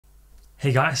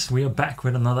Hey guys, we are back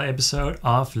with another episode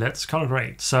of Let's Color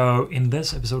Grade. So in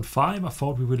this episode 5, I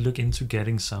thought we would look into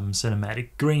getting some cinematic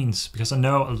greens, because I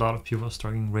know a lot of people are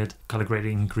struggling with color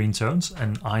grading green tones,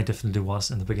 and I definitely was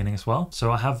in the beginning as well.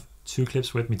 So I have two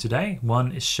clips with me today.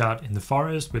 One is shot in the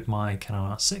forest with my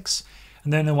Canon R6,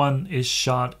 and then the one is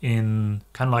shot in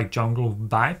kind of like jungle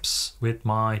vibes with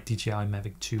my DJI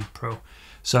Mavic 2 Pro.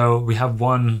 So we have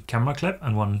one camera clip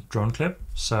and one drone clip.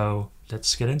 So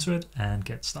let's get into it and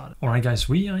get started. All right, guys,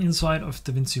 we are inside of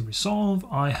Davinci Resolve.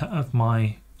 I have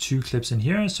my two clips in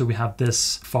here. So we have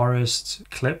this forest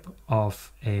clip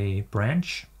of a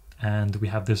branch, and we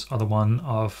have this other one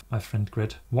of my friend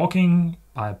Grit walking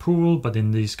by a pool, but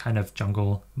in these kind of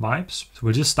jungle vibes. So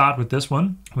we'll just start with this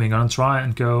one. We're gonna try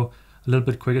and go a little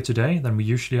bit quicker today than we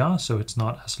usually are, so it's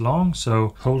not as long.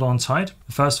 So hold on tight.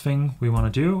 The first thing we wanna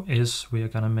do is we are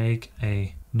gonna make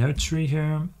a note tree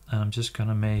here, and I'm just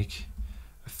gonna make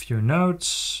a few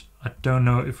notes. I don't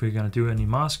know if we're gonna do any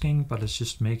masking, but let's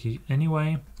just make it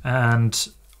anyway. And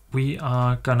we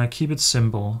are gonna keep it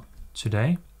simple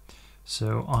today.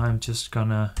 So I'm just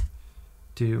gonna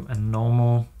do a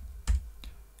normal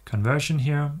conversion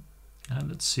here. And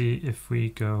let's see if we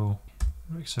go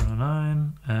Rec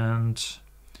 09 and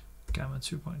Gamma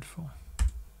 2.4.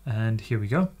 And here we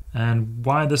go. And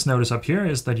why this note is up here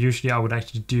is that usually I would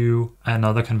actually do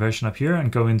another conversion up here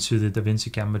and go into the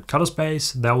Davinci Gambit color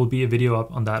space. There will be a video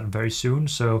up on that very soon.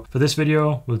 So for this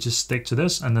video, we'll just stick to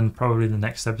this, and then probably the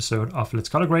next episode of Let's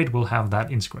Color Grade will have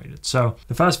that integrated. So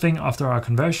the first thing after our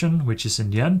conversion, which is in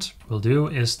the end, we'll do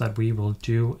is that we will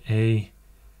do a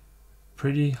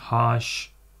pretty harsh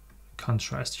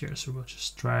contrast here. So we'll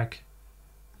just drag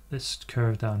this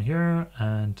curve down here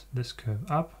and this curve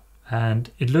up.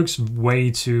 And it looks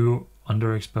way too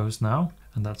underexposed now,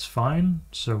 and that's fine.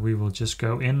 So we will just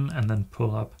go in and then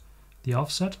pull up the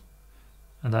offset.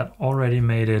 And that already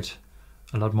made it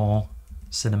a lot more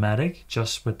cinematic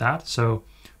just with that. So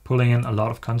pulling in a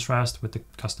lot of contrast with the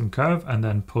custom curve and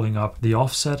then pulling up the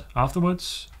offset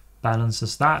afterwards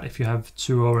balances that. If you have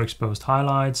too overexposed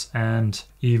highlights and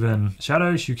even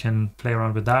shadows, you can play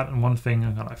around with that. And one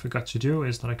thing that I forgot to do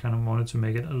is that I kind of wanted to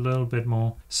make it a little bit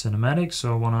more cinematic.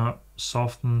 So I want to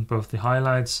soften both the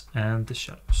highlights and the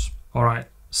shadows. All right,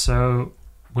 so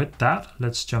with that,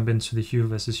 let's jump into the hue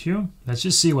versus hue. Let's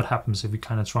just see what happens if we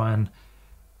kind of try and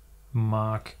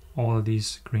mark all of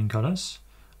these green colors.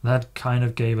 That kind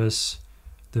of gave us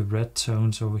the red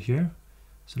tones over here.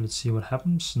 So let's see what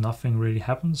happens. Nothing really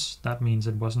happens. That means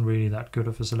it wasn't really that good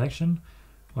of a selection.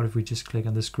 What if we just click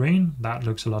on this green? That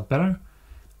looks a lot better.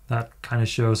 That kind of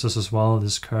shows us as well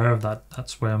this curve,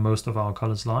 that's where most of our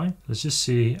colors lie. Let's just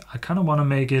see. I kind of want to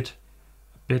make it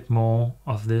a bit more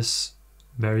of this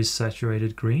very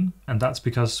saturated green. And that's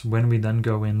because when we then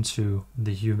go into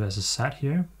the hue versus sat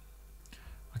here,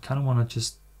 I kind of want to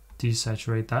just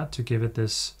desaturate that to give it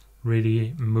this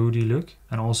really moody look.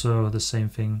 And also the same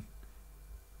thing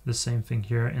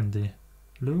here in the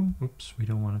blue. Oops, we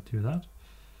don't want to do that.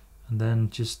 And then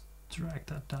just drag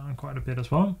that down quite a bit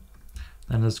as well.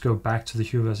 Then let's go back to the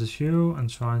hue versus hue and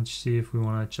try and see if we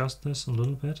want to adjust this a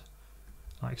little bit,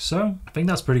 like so. I think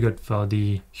that's pretty good for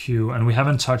the hue, and we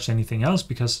haven't touched anything else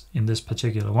because in this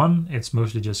particular one, it's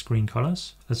mostly just green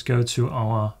colors. Let's go to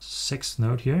our 6th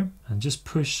node here and just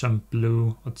push some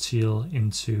blue or teal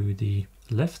into the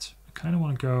left. I kind of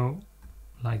want to go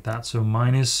like that. So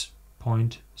minus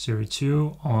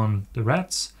 0.02 on the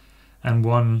reds and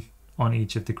 1 on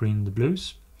each of the green and the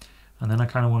blues. And then I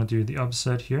kind of want to do the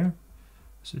opposite here.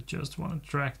 So just want to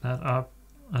drag that up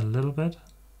a little bit,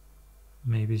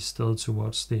 maybe still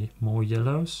towards the more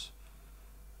yellows,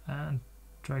 and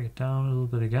drag it down a little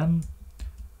bit again.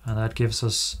 And that gives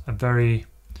us a very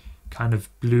kind of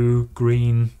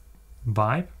blue-green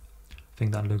vibe. I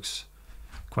think that looks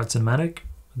quite cinematic.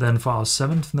 Then for our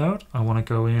 7th node, I want to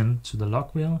go into the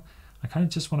lock wheel. I kind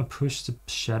of just want to push the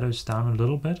shadows down a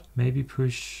little bit, maybe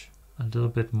push a little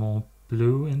bit more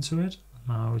blue into it.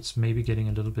 Now it's maybe getting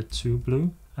a little bit too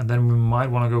blue. And then we might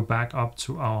want to go back up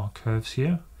to our curves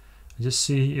here and just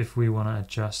see if we want to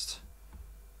adjust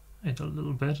it a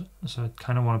little bit. So I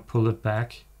kind of want to pull it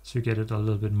back to get it a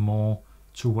little bit more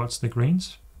towards the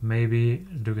greens. Maybe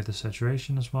look at the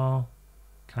saturation as well.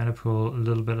 Kind of pull a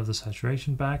little bit of the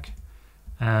saturation back.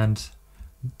 And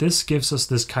this gives us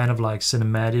this kind of like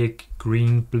cinematic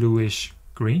green, bluish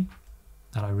green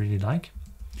that I really like.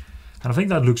 And I think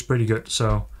that looks pretty good.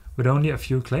 So with only a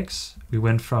few clicks, we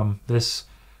went from this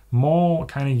more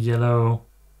kind of yellow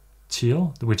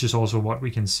teal, which is also what we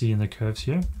can see in the curves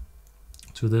here,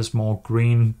 to this more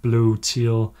green, blue,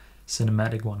 teal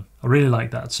cinematic one. I really like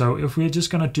that. So if we're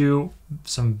just gonna do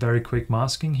some very quick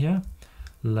masking here,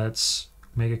 let's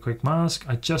make a quick mask.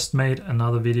 I just made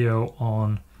another video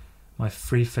on my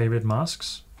 3 favorite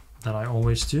masks that I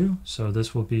always do. So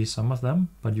this will be some of them,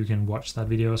 but you can watch that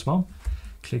video as well.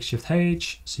 Click Shift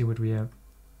H, see what we are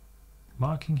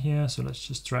marking here. So let's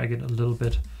just drag it a little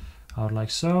bit out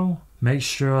like so. Make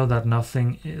sure that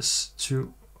nothing is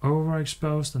too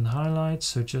overexposed in the highlights.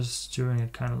 So just doing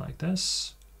it kind of like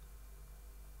this,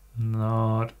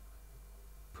 not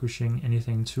pushing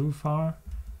anything too far.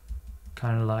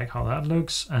 Kind of like how that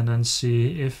looks, and then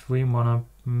see if we want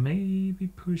to maybe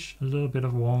push a little bit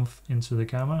of warmth into the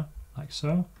camera, like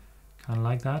so, kind of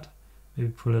like that. Maybe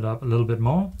pull it up a little bit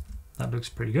more. That looks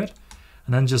pretty good.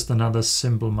 And then just another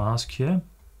simple mask here.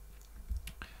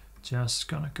 Just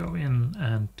gonna go in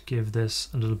and give this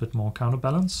a little bit more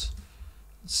counterbalance.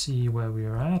 Let's see where we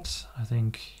are at. I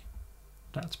think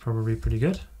that's probably pretty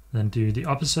good. Then do the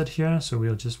opposite here. So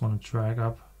we'll just want to drag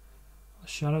up the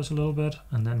shadows a little bit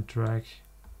and then drag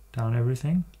down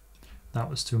everything. That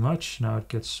was too much. Now it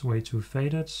gets way too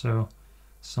faded. So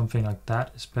something like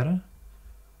that is better.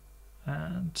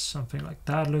 And something like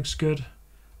that looks good.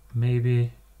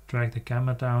 Maybe drag the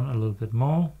gamma down a little bit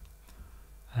more.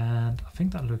 And I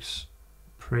think that looks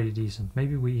pretty decent.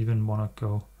 Maybe we even want to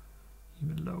go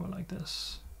even lower like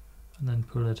this and then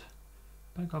pull it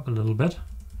back up a little bit.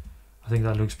 I think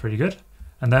that looks pretty good.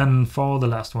 And then for the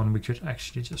last one, we could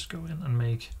actually just go in and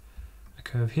make a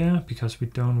curve here, because we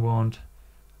don't want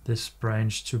this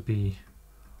branch to be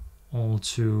all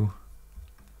too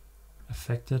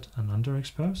affected and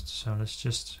underexposed. So let's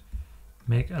just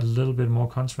make a little bit more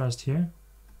contrast here.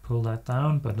 Pull that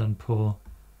down, but then pull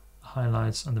the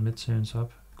highlights and the midtones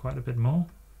up quite a bit more.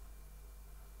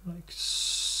 Like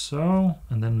so.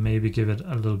 And then maybe give it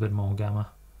a little bit more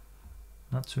gamma.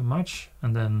 Not too much.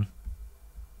 And then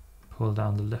pull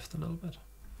down the lift a little bit,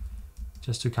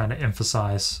 just to kind of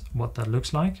emphasize what that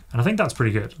looks like. And I think that's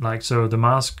pretty good. Like, so the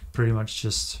mask pretty much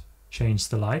just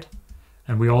changed the light.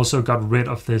 And we also got rid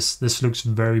of this looks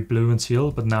very blue and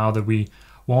teal, but now that we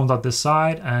warmed up this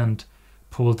side and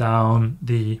pulled down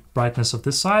the brightness of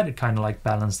this side, it kind of like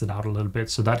balanced it out a little bit.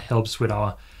 So that helps with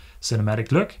our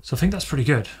cinematic look. So I think that's pretty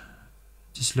good.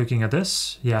 Just looking at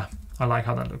this, yeah, I like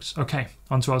how that looks. Okay,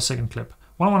 on to our second clip.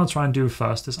 What I want to try and do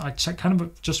first is I kind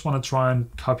of just want to try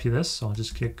and copy this. So I'll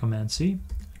just click Command C,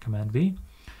 Command V,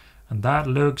 and that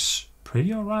looks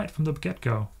pretty all right from the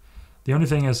get-go. The only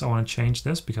thing is I want to change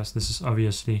this, because this is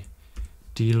obviously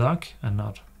D-Log and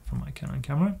not from my Canon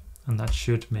camera, and that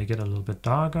should make it a little bit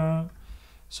darker.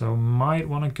 So might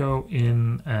want to go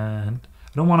in, and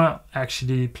I don't want to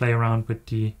actually play around with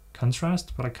the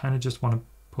contrast, but I kind of just want to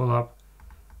pull up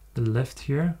the lift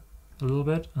here a little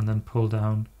bit and then pull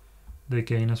down the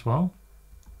gain as well.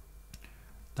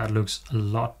 That looks a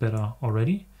lot better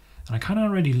already, and I kind of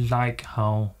already like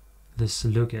how this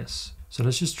look is. So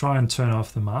let's just try and turn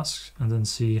off the masks and then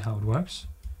see how it works.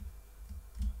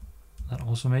 That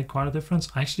also made quite a difference.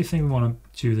 I actually think we want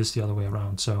to do this the other way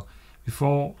around. So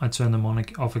before I turn them on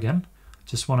off again,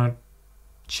 just want to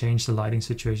change the lighting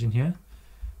situation here,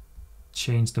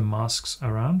 change the masks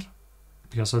around,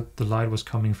 because the light was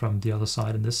coming from the other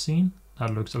side in this scene.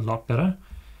 That looks a lot better.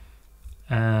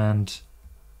 And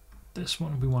this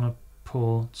one we want to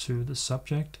pull to the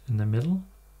subject in the middle,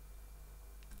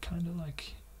 kind of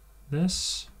like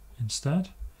this instead.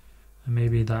 And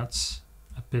maybe that's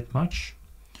a bit much.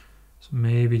 So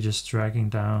maybe just dragging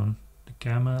down the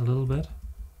gamma a little bit.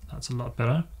 That's a lot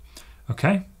better.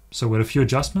 Okay, so with a few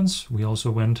adjustments, we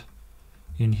also went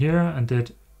in here and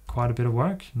did quite a bit of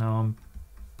work. Now I'm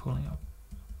pulling up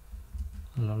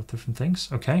a lot of different things.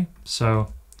 Okay,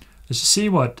 so let's just see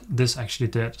what this actually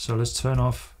did. So let's turn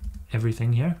off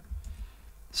everything here.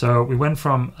 So we went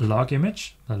from a log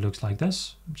image that looks like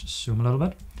this, just zoom a little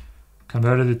bit,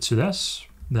 converted it to this,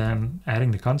 then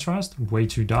adding the contrast, way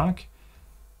too dark,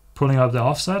 pulling up the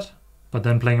offset, but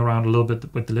then playing around a little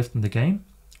bit with the lift and the gain.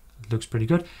 It looks pretty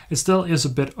good. It still is a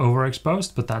bit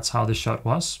overexposed, but that's how the shot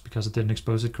was, because it didn't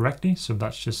expose it correctly. So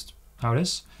that's just how it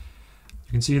is.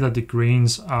 You can see that the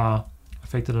greens are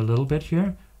affected a little bit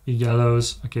here. The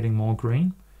yellows are getting more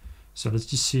green. So let's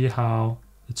just see how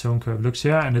the tone curve looks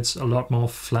here, and it's a lot more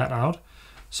flat out.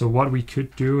 So what we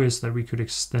could do is that we could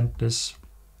extend this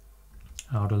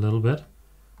out a little bit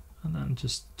and then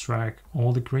just drag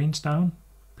all the greens down,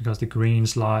 because the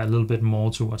greens lie a little bit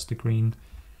more towards the green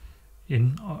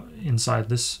inside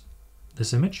this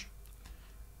image.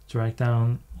 Drag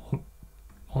down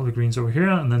all the greens over here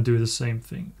and then do the same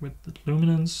thing with the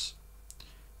luminance,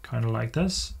 kind of like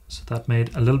this. So that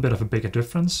made a little bit of a bigger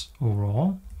difference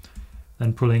overall.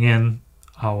 Then pulling in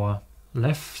our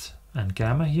left and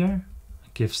gamma here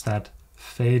gives that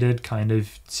faded kind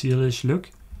of tealish look.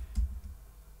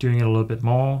 doing it a little bit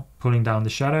more, pulling down the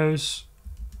shadows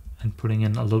and putting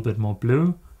in a little bit more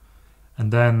blue.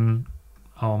 And then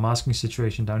our masking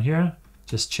situation down here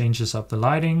just changes up the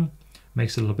lighting,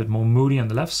 makes it a little bit more moody on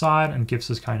the left side and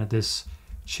gives us kind of this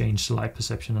changed light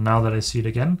perception. And now that I see it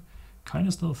again, kind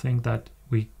of still think that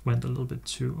we went a little bit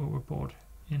too overboard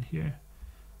in here.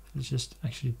 Let's just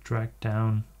actually drag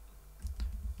down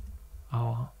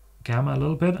our gamma a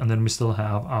little bit, and then we still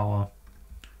have our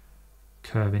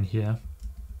curve in here.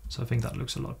 So I think that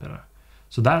looks a lot better.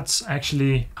 So that's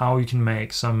actually how you can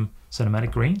make some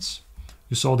cinematic greens.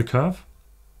 You saw the curve.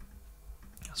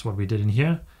 That's what we did in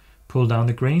here. Pull down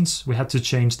the greens. We had to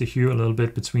change the hue a little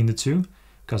bit between the two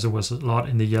because there was a lot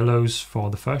in the yellows for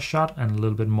the first shot and a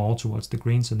little bit more towards the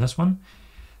greens in this one.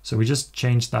 So we just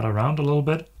changed that around a little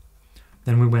bit.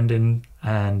 Then we went in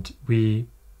and we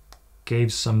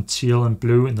gave some teal and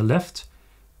blue in the left,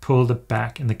 pulled it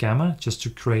back in the gamma just to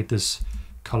create this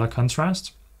color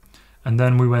contrast. And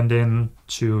then we went in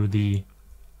to the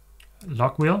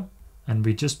log wheel and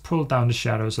we just pulled down the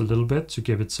shadows a little bit to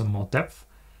give it some more depth.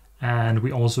 And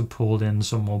we also pulled in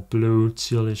some more blue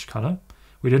tealish color.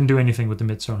 We didn't do anything with the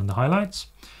midtone and the highlights.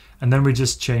 And then we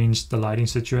just changed the lighting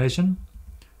situation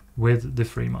with the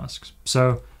free masks.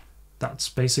 So that's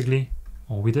basically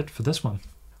all we did for this one.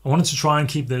 I wanted to try and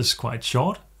keep this quite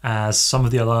short, as some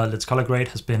of the other Let's Color Grade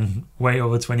has been way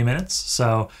over 20 minutes.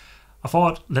 So I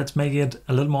thought, let's make it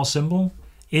a little more simple.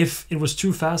 If it was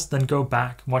too fast, then go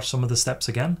back, watch some of the steps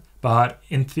again. But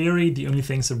in theory, the only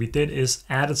things that we did is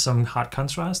added some hard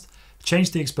contrast,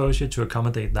 changed the exposure to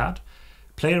accommodate that,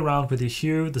 played around with the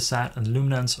hue, the sat, and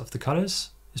luminance of the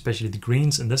colors, especially the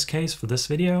greens in this case for this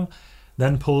video,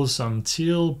 then pulled some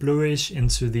teal, bluish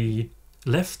into the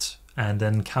left, and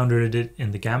then countered it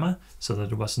in the gamma so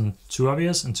that it wasn't too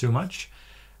obvious and too much.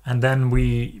 And then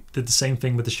we did the same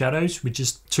thing with the shadows. We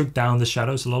just took down the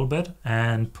shadows a little bit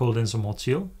and pulled in some more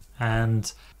teal.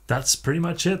 And that's pretty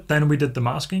much it. Then we did the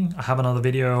masking. I have another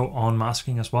video on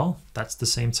masking as well. That's the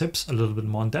same tips, a little bit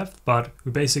more in depth, but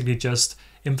we basically just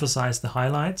emphasized the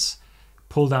highlights,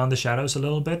 pulled down the shadows a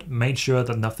little bit, made sure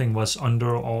that nothing was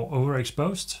under or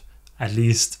overexposed. At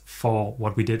least for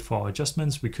what we did for our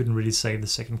adjustments, we couldn't really save the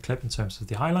second clip in terms of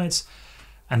the highlights.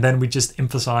 And then we just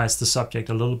emphasized the subject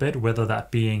a little bit, whether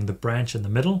that being the branch in the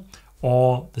middle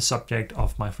or the subject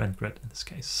of my friend Grit in this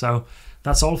case. So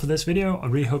that's all for this video. I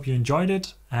really hope you enjoyed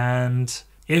it. And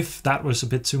if that was a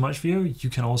bit too much for you,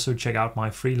 you can also check out my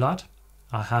free LUT.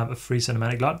 I have a free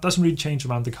cinematic LUT. It doesn't really change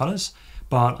around the colors,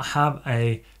 but I have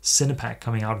a Cinepack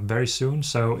coming out very soon.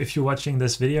 So if you're watching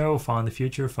this video far in the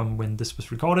future from when this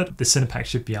was recorded, the Cinepack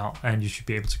should be out and you should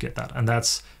be able to get that. And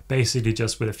that's basically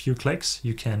just with a few clicks,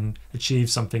 you can achieve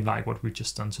something like what we've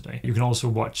just done today. You can also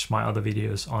watch my other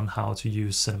videos on how to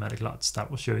use cinematic LUTs. That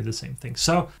will show you the same thing.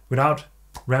 So without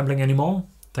rambling anymore,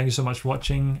 thank you so much for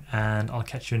watching and I'll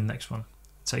catch you in the next one.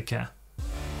 Take care.